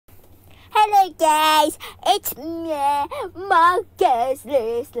Hello guys, it's me, Marcus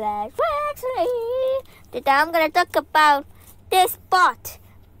Leslie. Today I'm gonna talk about this bot.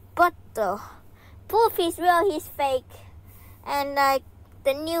 But the proof is real, he's fake. And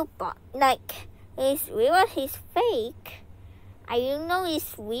the new bot, is real, he's fake. I don't know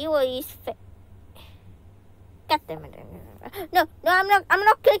he's real, he's fake. God damn it. No, I'm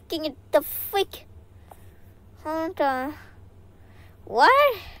not clicking it. The freak. Hold on.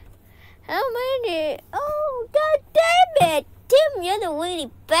 What? How many? Oh, god damn it! Tim, you're the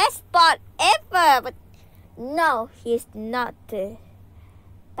really best bot ever! But no, he's not. But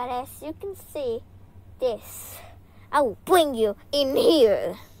as you can see, I will bring you in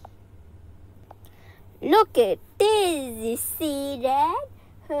here. Look at this. You see that?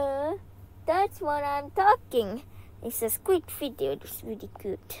 Huh? That's what I'm talking. It's a quick video. It's really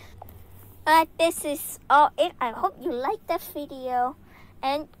good. This is all it. I hope you like the video.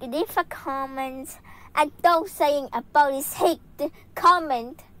 And leave a comment. And don't saying about his hate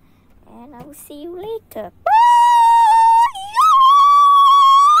comment. And I will see you later. Bye.